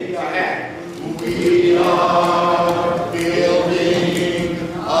We are building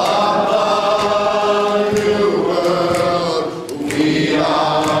a new world. We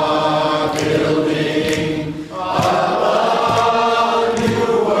are building a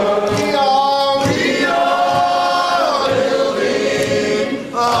new world. We are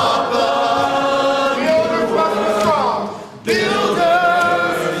building a new world.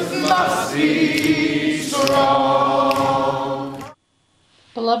 Builders must be strong.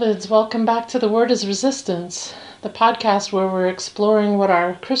 Beloveds, welcome back to The Word is Resistance, the podcast where we're exploring what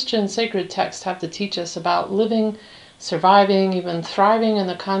our Christian sacred texts have to teach us about living, surviving, even thriving in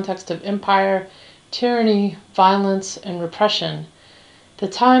the context of empire, tyranny, violence, and repression, the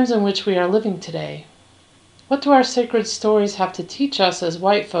times in which we are living today. What do our sacred stories have to teach us as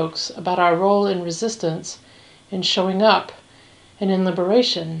white folks about our role in resistance, in showing up, and in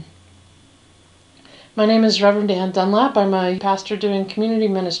liberation? My name is Reverend Ann Dunlap. I'm a pastor doing community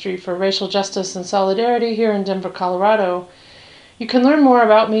ministry for racial justice and solidarity here in Denver, Colorado. You can learn more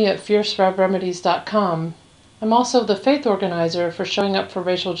about me at fiercerevremedies.com. I'm also the faith organizer for Showing Up for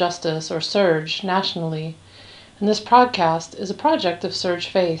Racial Justice, or SURJ, nationally, and this podcast is a project of SURJ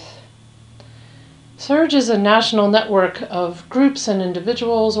Faith. SURJ is a national network of groups and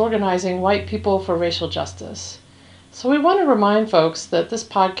individuals organizing white people for racial justice. So we want to remind folks that this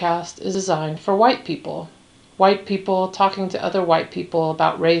podcast is designed for white people talking to other white people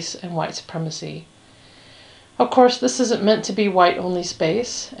about race and white supremacy. Of course, this isn't meant to be white-only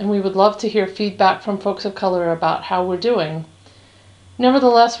space, and we would love to hear feedback from folks of color about how we're doing.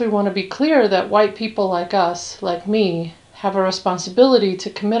 Nevertheless, we want to be clear that white people like us, like me, have a responsibility to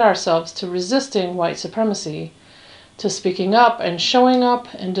commit ourselves to resisting white supremacy, to speaking up and showing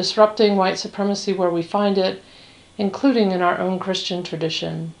up and disrupting white supremacy where we find it, including in our own Christian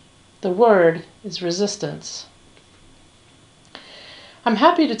tradition. The word is resistance. I'm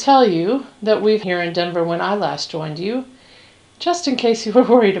happy to tell you that we're here in Denver when I last joined you, just in case you were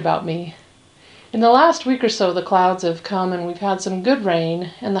worried about me. In the last week or so, the clouds have come and we've had some good rain,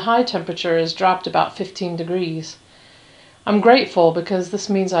 and the high temperature has dropped about 15 degrees. I'm grateful because this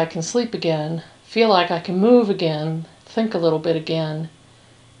means I can sleep again, feel like I can move again, think a little bit again.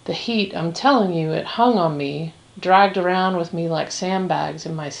 The heat, I'm telling you, it hung on me, dragged around with me like sandbags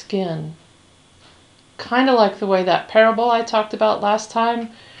in my skin. Kind of like the way that parable I talked about last time,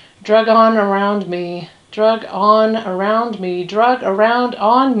 drug around on me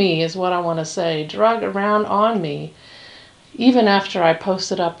is what I want to say, drug around on me, even after I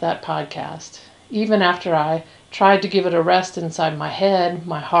posted up that podcast, even after I tried to give it a rest inside my head,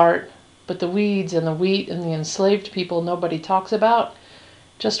 my heart, but the weeds and the wheat and the enslaved people nobody talks about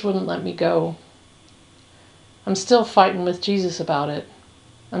just wouldn't let me go. I'm still fighting with Jesus about it.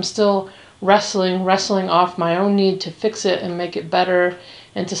 I'm still wrestling off my own need to fix it and make it better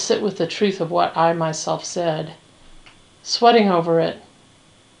and to sit with the truth of what I myself said. Sweating over it.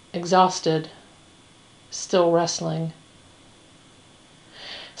 Exhausted. Still wrestling.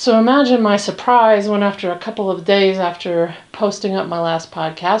 So imagine my surprise when after a couple of days after posting up my last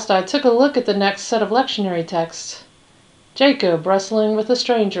podcast, I took a look at the next set of lectionary texts. Jacob wrestling with a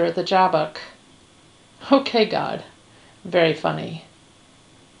stranger at the Jabbok. Okay, God. Very funny.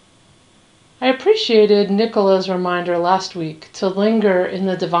 I appreciated Nicola's reminder last week to linger in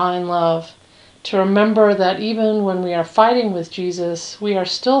the divine love, to remember that even when we are fighting with Jesus, we are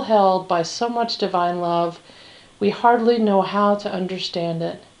still held by so much divine love, we hardly know how to understand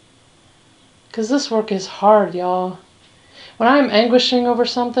it. Because this work is hard, y'all. When I am anguishing over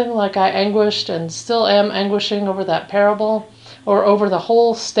something like I anguished and still am anguishing over that parable, or over the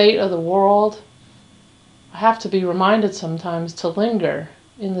whole state of the world, I have to be reminded sometimes to linger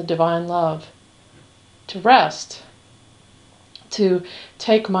in the divine love, to rest, to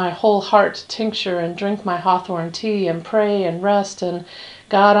take my whole heart tincture and drink my hawthorn tea and pray and rest. And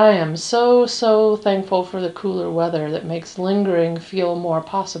God, I am so, so thankful for the cooler weather that makes lingering feel more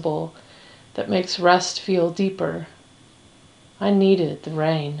possible, that makes rest feel deeper. I needed the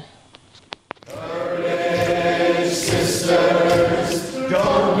rain. Courage, sisters,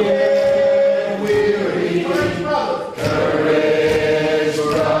 don't get weary. Courage, brothers,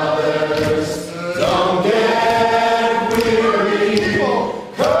 don't get weary.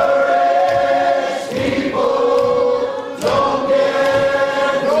 Courage, people, don't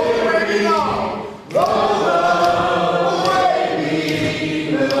get weary. Roll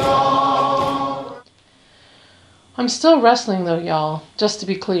away, belong. I'm still wrestling though, y'all, just to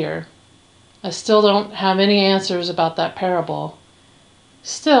be clear. I still don't have any answers about that parable.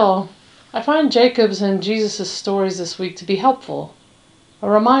 Still, I find Jacob's and Jesus' stories this week to be helpful. A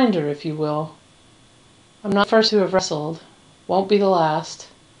reminder, if you will. I'm not the first to have wrestled. Won't be the last.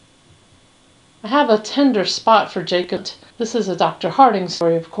 I have a tender spot for Jacob. This is a Dr. Harding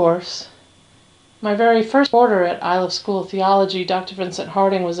story, of course. My very first boarder at Iliff School of Theology, Dr. Vincent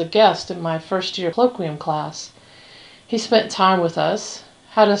Harding, was a guest in my first year colloquium class. He spent time with us,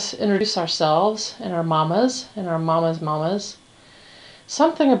 had us introduce ourselves and our mamas and our mamas' mamas.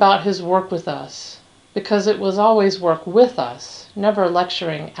 Something about his work with us, because it was always work with us, never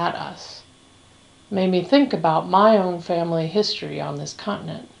lecturing at us, made me think about my own family history on this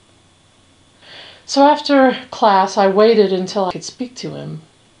continent. So after class, I waited until I could speak to him.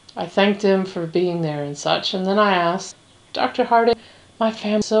 I thanked him for being there and such, and then I asked, Dr. Harding, my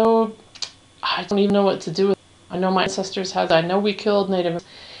family's so... I don't even know what to do with it. I know my ancestors had... I know we killed Native... I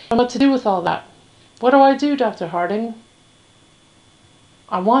don't know what to do with all that. What do I do, Dr. Harding?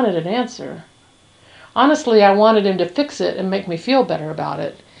 I wanted an answer. Honestly, I wanted him to fix it and make me feel better about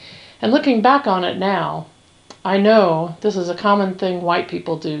it. And looking back on it now, I know this is a common thing white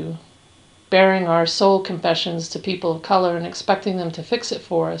people do, bearing our soul confessions to people of color and expecting them to fix it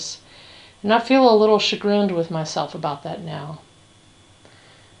for us. And I feel a little chagrined with myself about that now.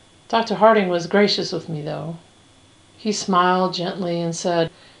 Dr. Harding was gracious with me, though. He smiled gently and said,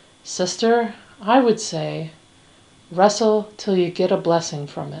 Sister, I would say, wrestle till you get a blessing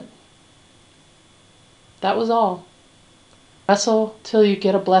from it. That was all. Wrestle till you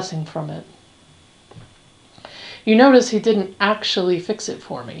get a blessing from it. You notice he didn't actually fix it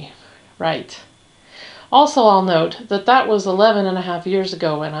for me. Right. Also, I'll note that that was 11.5 years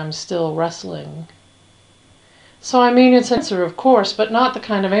ago and I'm still wrestling. So I mean, it's an answer, of course, but not the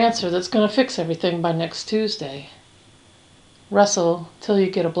kind of answer that's going to fix everything by next Tuesday. Wrestle till you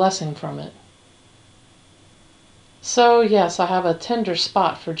get a blessing from it. So, yes, I have a tender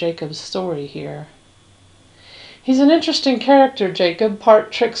spot for Jacob's story here. He's an interesting character, Jacob,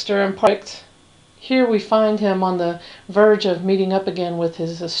 part trickster and part... Here we find him on the verge of meeting up again with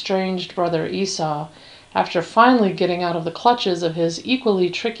his estranged brother Esau, after finally getting out of the clutches of his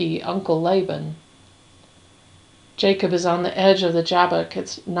equally tricky Uncle Laban. Jacob is on the edge of the Jabbok.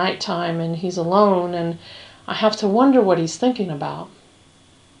 It's nighttime and he's alone, and I have to wonder what he's thinking about.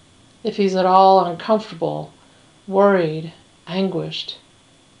 If he's at all uncomfortable, worried, anguished.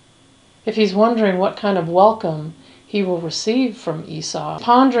 If he's wondering what kind of welcome he will receive from Esau,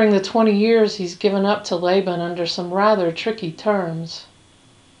 pondering the 20 years he's given up to Laban under some rather tricky terms.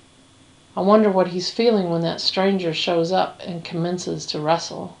 I wonder what he's feeling when that stranger shows up and commences to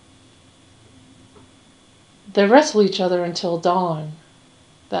wrestle. They wrestle each other until dawn,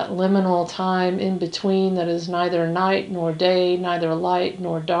 that liminal time in between that is neither night nor day, neither light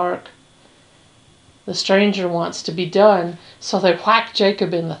nor dark. The stranger wants to be done, so they whack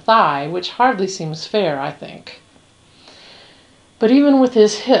Jacob in the thigh, which hardly seems fair, I think. But even with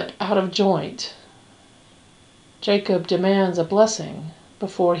his hip out of joint, Jacob demands a blessing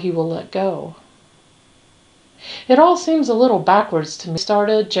before he will let go. It all seems a little backwards to me.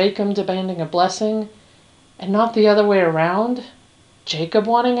 Started Jacob demanding a blessing, and not the other way around. Jacob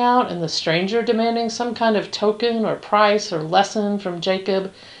wanting out, and the stranger demanding some kind of token or price or lesson from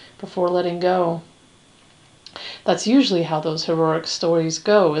Jacob before letting go. That's usually how those heroic stories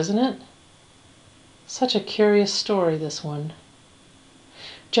go, isn't it? Such a curious story, this one.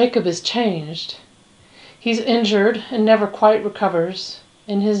 Jacob is changed. He's injured and never quite recovers.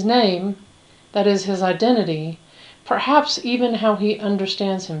 And his name, that is his identity, perhaps even how he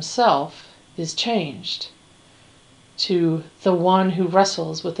understands himself, is changed to the one who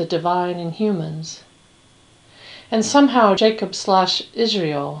wrestles with the divine in humans. And somehow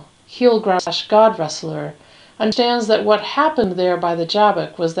Jacob/Israel, heel-God wrestler, understands that what happened there by the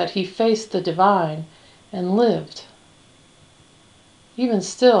Jabbok was that he faced the divine and lived. Even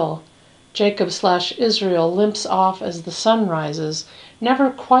still, Jacob/Israel limps off as the sun rises, never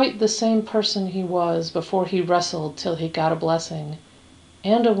quite the same person he was before he wrestled till he got a blessing,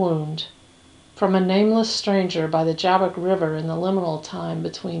 and a wound, from a nameless stranger by the Jabbok River in the liminal time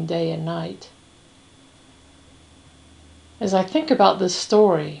between day and night. As I think about this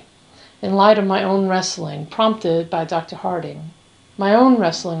story, in light of my own wrestling, prompted by Dr. Harding, my own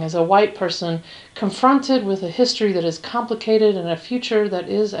wrestling as a white person confronted with a history that is complicated and a future that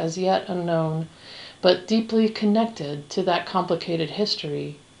is as yet unknown, but deeply connected to that complicated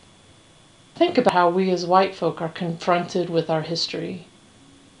history. Think about how we as white folk are confronted with our history,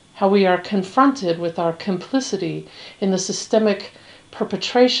 how we are confronted with our complicity in the systemic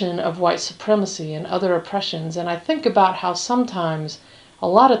perpetration of white supremacy and other oppressions, and I think about how sometimes, a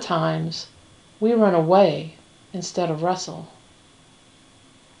lot of times, we run away instead of wrestle.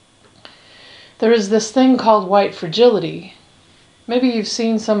 There is this thing called white fragility. Maybe you've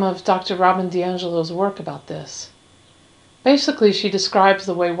seen some of Dr. Robin DiAngelo's work about this. Basically, she describes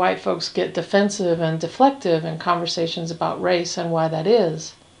the way white folks get defensive and deflective in conversations about race and why that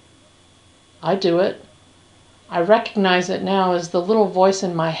is. I do it. I recognize it now as the little voice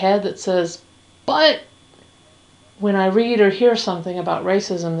in my head that says, "But," when I read or hear something about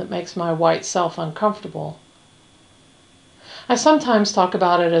racism that makes my white self uncomfortable. I sometimes talk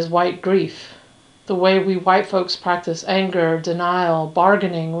about it as white grief, the way we white folks practice anger, denial,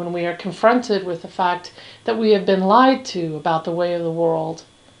 bargaining when we are confronted with the fact that we have been lied to about the way of the world,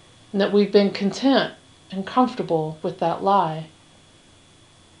 and that we've been content and comfortable with that lie.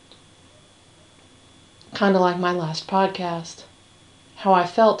 Kind of like my last podcast, how I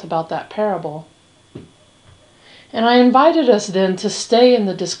felt about that parable. And I invited us then to stay in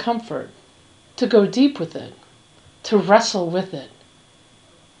the discomfort, to go deep with it, to wrestle with it.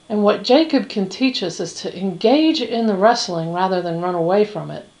 And what Jacob can teach us is to engage in the wrestling rather than run away from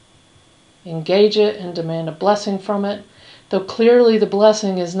it. Engage it and demand a blessing from it, though clearly the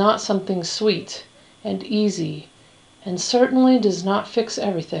blessing is not something sweet and easy, and certainly does not fix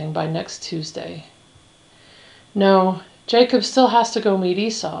everything by next Tuesday. No, Jacob still has to go meet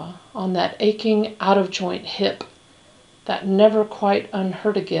Esau on that aching, out-of-joint hip, that never quite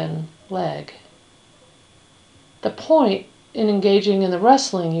unhurt again leg. The point in engaging in the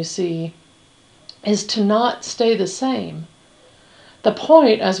wrestling, you see, is to not stay the same. The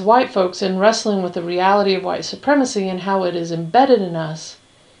point as white folks in wrestling with the reality of white supremacy and how it is embedded in us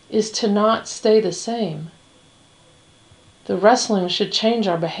is to not stay the same. The wrestling should change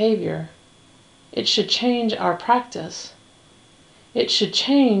our behavior. It should change our practice. It should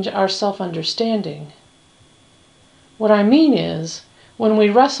change our self-understanding. What I mean is, when we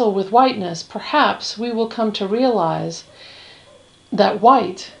wrestle with whiteness, perhaps we will come to realize that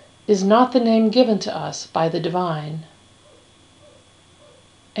white is not the name given to us by the divine.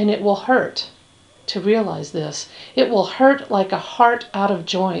 And it will hurt to realize this. It will hurt like a heart out of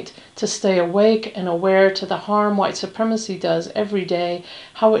joint to stay awake and aware to the harm white supremacy does every day,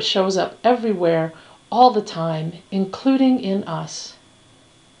 how it shows up everywhere, all the time, including in us.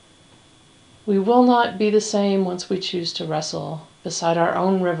 We will not be the same once we choose to wrestle beside our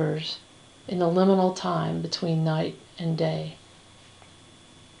own rivers in the liminal time between night and day.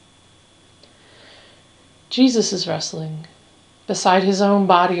 Jesus is wrestling beside his own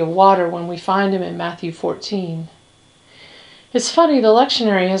body of water when we find him in Matthew 14. It's funny, the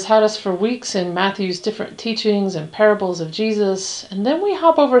lectionary has had us for weeks in Matthew's different teachings and parables of Jesus, and then we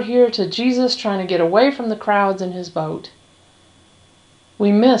hop over here to Jesus trying to get away from the crowds in his boat.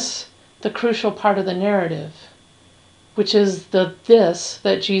 We miss the crucial part of the narrative, which is the this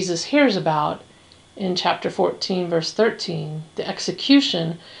that Jesus hears about in chapter 14, verse 13, the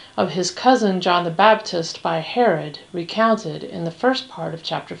execution of his cousin John the Baptist by Herod, recounted in the first part of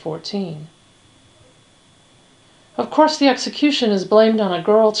chapter 14. Of course, the execution is blamed on a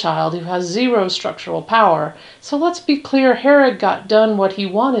girl child who has zero structural power, so let's be clear, Herod got done what he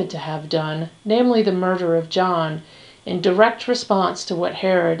wanted to have done, namely the murder of John, in direct response to what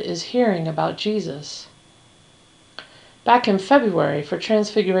Herod is hearing about Jesus. Back in February for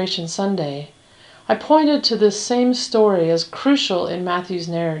Transfiguration Sunday, I pointed to this same story as crucial in Matthew's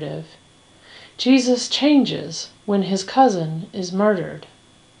narrative. Jesus changes when his cousin is murdered.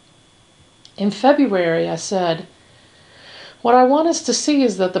 In February, I said, what I want us to see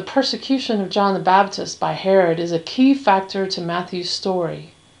is that the persecution of John the Baptist by Herod is a key factor to Matthew's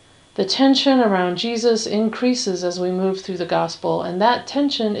story. The tension around Jesus increases as we move through the gospel, and that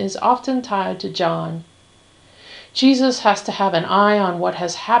tension is often tied to John. Jesus has to have an eye on what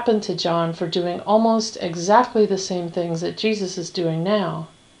has happened to John for doing almost exactly the same things that Jesus is doing now.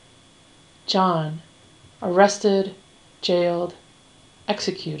 John, arrested, jailed,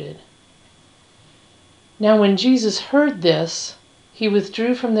 executed. Now when Jesus heard this, he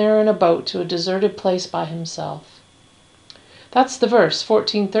withdrew from there in a boat to a deserted place by himself. That's the verse,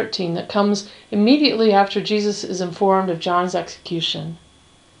 14:13, that comes immediately after Jesus is informed of John's execution.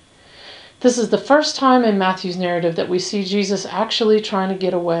 This is the first time in Matthew's narrative that we see Jesus actually trying to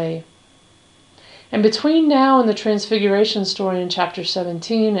get away. And between now and the Transfiguration story in chapter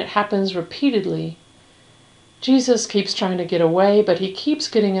 17, it happens repeatedly. Jesus keeps trying to get away, but he keeps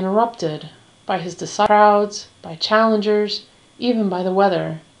getting interrupted by his disciples, crowds, by challengers, even by the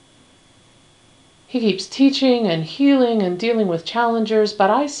weather. He keeps teaching and healing and dealing with challengers,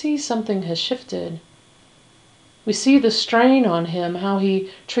 but I see something has shifted. We see the strain on him, how he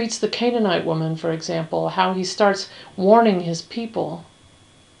treats the Canaanite woman, for example, how he starts warning his people,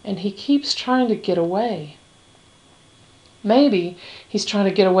 and he keeps trying to get away. Maybe he's trying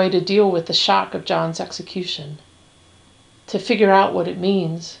to get away to deal with the shock of John's execution, to figure out what it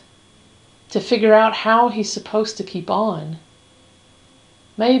means. to figure out how he's supposed to keep on.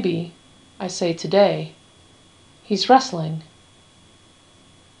 Maybe, I say today, he's wrestling.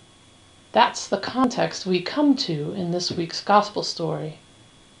 That's the context we come to in this week's gospel story.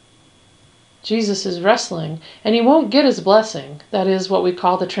 Jesus is wrestling, and he won't get his blessing, that is what we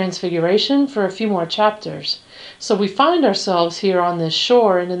call the transfiguration, for a few more chapters. So we find ourselves here on this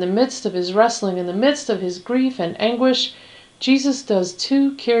shore, and in the midst of his wrestling, in the midst of his grief and anguish, Jesus does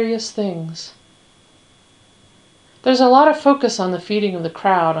two curious things. There's a lot of focus on the feeding of the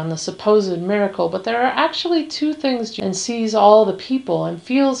crowd, on the supposed miracle, but there are actually two things. And sees all the people and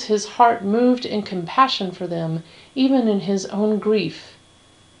feels his heart moved in compassion for them, even in his own grief.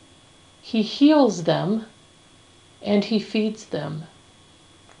 He heals them, and he feeds them.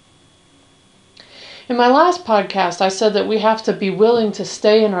 In my last podcast, I said that we have to be willing to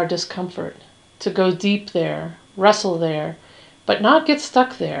stay in our discomfort, to go deep there, wrestle there, but not get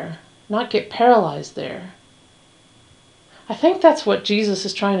stuck there, not get paralyzed there. I think that's what Jesus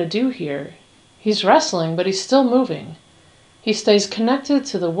is trying to do here. He's wrestling, but he's still moving. He stays connected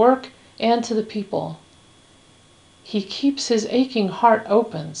to the work and to the people. He keeps his aching heart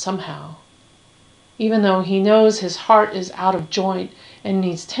open somehow. Even though he knows his heart is out of joint and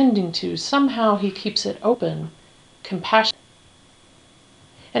needs tending to, somehow he keeps it open, compassionate.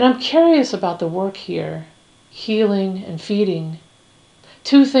 And I'm curious about the work here, healing and feeding.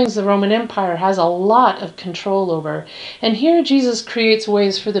 Two things the Roman Empire has a lot of control over. And here Jesus creates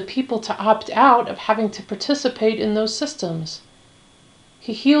ways for the people to opt out of having to participate in those systems.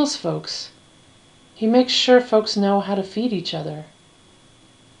 He heals folks. He makes sure folks know how to feed each other.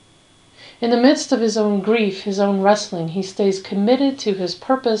 In the midst of his own grief, his own wrestling, he stays committed to his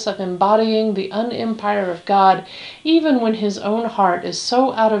purpose of embodying the un-empire of God, even when his own heart is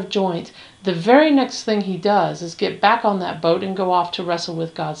so out of joint. The very next thing he does is get back on that boat and go off to wrestle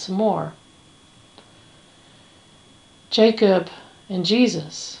with God some more. Jacob and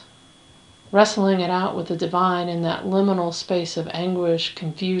Jesus, wrestling it out with the divine in that liminal space of anguish,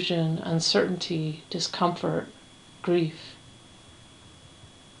 confusion, uncertainty, discomfort, grief.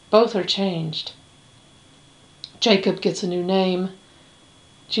 Both are changed. Jacob gets a new name.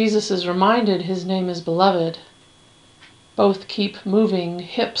 Jesus is reminded his name is beloved. Both keep moving,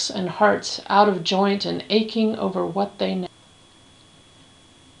 hips and hearts out of joint and aching over what they know.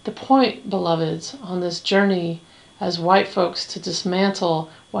 The point, beloveds, on this journey as white folks to dismantle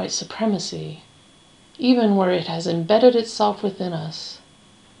white supremacy, even where it has embedded itself within us,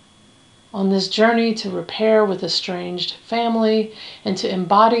 on this journey to repair with estranged family and to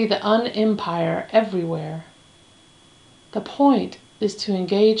embody the un-empire everywhere, the point is to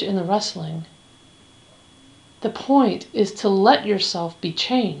engage in the wrestling. The point is to let yourself be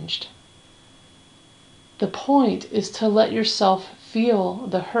changed. The point is to let yourself feel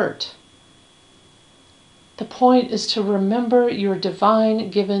the hurt. The point is to remember your divine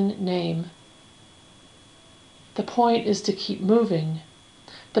given name. The point is to keep moving.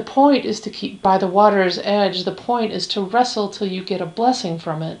 The point is to keep by the water's edge. The point is to wrestle till you get a blessing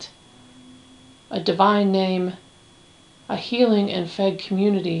from it. A divine name, a healing and fed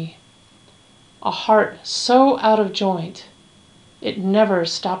community, a heart so out of joint, it never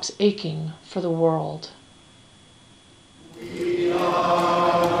stops aching for the world. We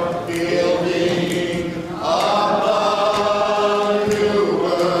are building a new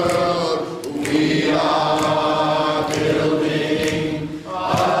world. We are building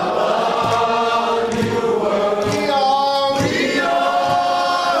a new world. We are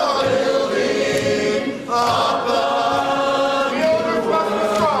building a new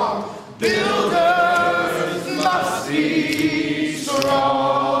world. Builders must be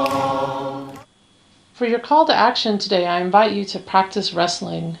strong. For your call to action today, I invite you to practice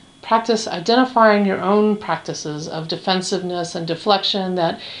wrestling. Practice identifying your own practices of defensiveness and deflection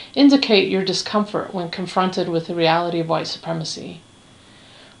that indicate your discomfort when confronted with the reality of white supremacy.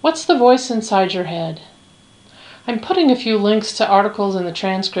 What's the voice inside your head? I'm putting a few links to articles in the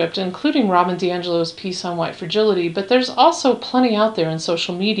transcript, including Robin DiAngelo's piece on white fragility, but there's also plenty out there in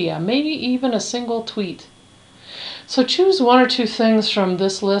social media, maybe even a single tweet. So choose one or two things from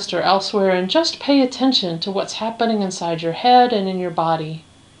this list or elsewhere and just pay attention to what's happening inside your head and in your body.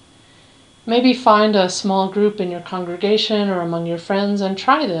 Maybe find a small group in your congregation or among your friends and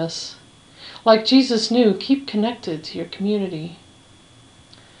try this. Like Jesus knew, keep connected to your community.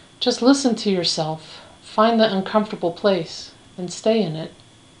 Just listen to yourself, find the uncomfortable place, and stay in it.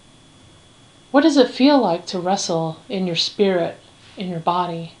 What does it feel like to wrestle in your spirit, in your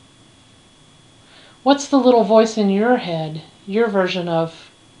body? What's the little voice in your head, your version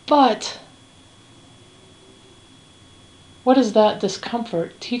of, but? What is that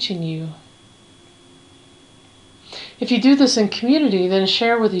discomfort teaching you? If you do this in community, then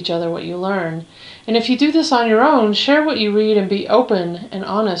share with each other what you learn. And if you do this on your own, share what you read and be open and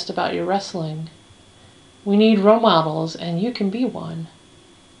honest about your wrestling. We need role models, and you can be one.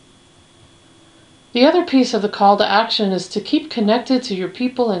 The other piece of the call to action is to keep connected to your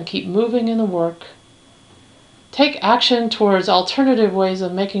people and keep moving in the work. Take action towards alternative ways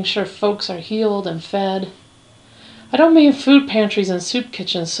of making sure folks are healed and fed. I don't mean food pantries and soup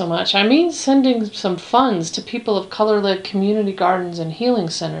kitchens so much. I mean sending some funds to people of color-led community gardens and healing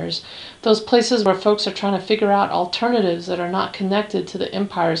centers, those places where folks are trying to figure out alternatives that are not connected to the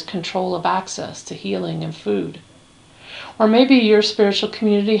empire's control of access to healing and food. Or maybe your spiritual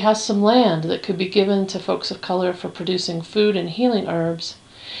community has some land that could be given to folks of color for producing food and healing herbs,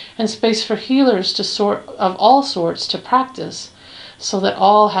 and space for healers of all sorts to practice so that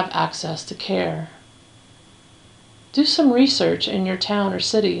all have access to care. Do some research in your town or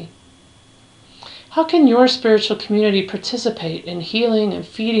city. How can your spiritual community participate in healing and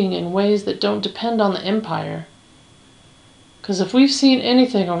feeding in ways that don't depend on the empire? Because if we've seen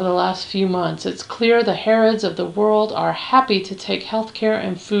anything over the last few months, it's clear the Herods of the world are happy to take healthcare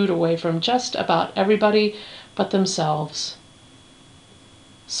and food away from just about everybody but themselves.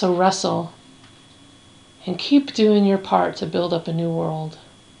 So wrestle and keep doing your part to build up a new world.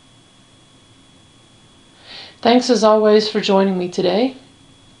 Thanks as always for joining me today.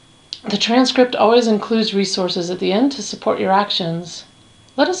 The transcript always includes resources at the end to support your actions.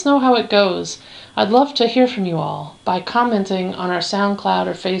 Let us know how it goes. I'd love to hear from you all by commenting on our SoundCloud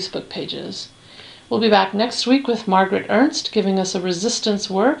or Facebook pages. We'll be back next week with Margaret Ernst giving us a resistance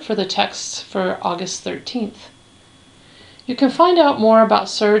word for the text for August 13th. You can find out more about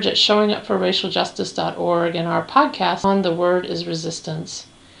Surge at showingupforracialjustice.org and our podcast on The Word is Resistance.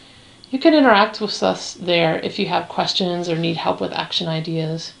 You can interact with us there if you have questions or need help with action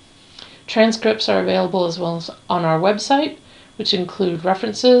ideas. Transcripts are available as well as on our website, which include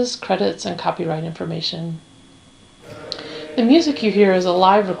references, credits, and copyright information. The music you hear is a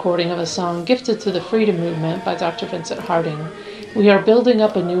live recording of a song gifted to the Freedom Movement by Dr. Vincent Harding. We are building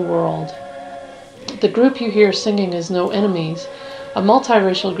up a new world. The group you hear singing is No Enemies, a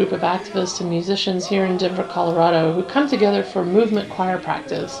multiracial group of activists and musicians here in Denver, Colorado, who come together for movement choir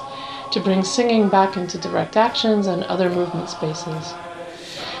practice to bring singing back into direct actions and other movement spaces.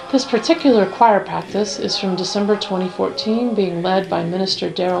 This particular choir practice is from December 2014, being led by Minister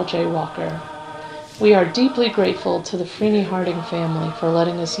Darrell J. Walker. We are deeply grateful to the Freeney Harding family for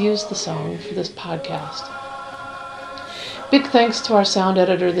letting us use the song for this podcast. Big thanks to our sound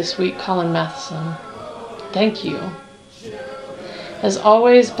editor this week, Colin Matheson. Thank you. As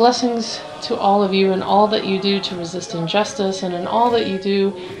always, blessings to all of you in all that you do to resist injustice and in all that you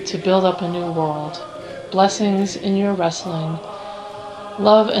do to build up a new world. Blessings in your wrestling.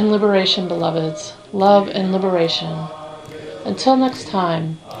 Love and liberation, beloveds. Love and liberation. Until next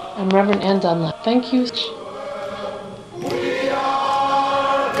time, I'm Reverend Ann Dunlap. Thank you. We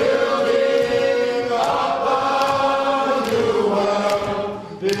are building up a new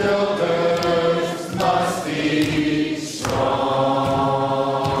world. Building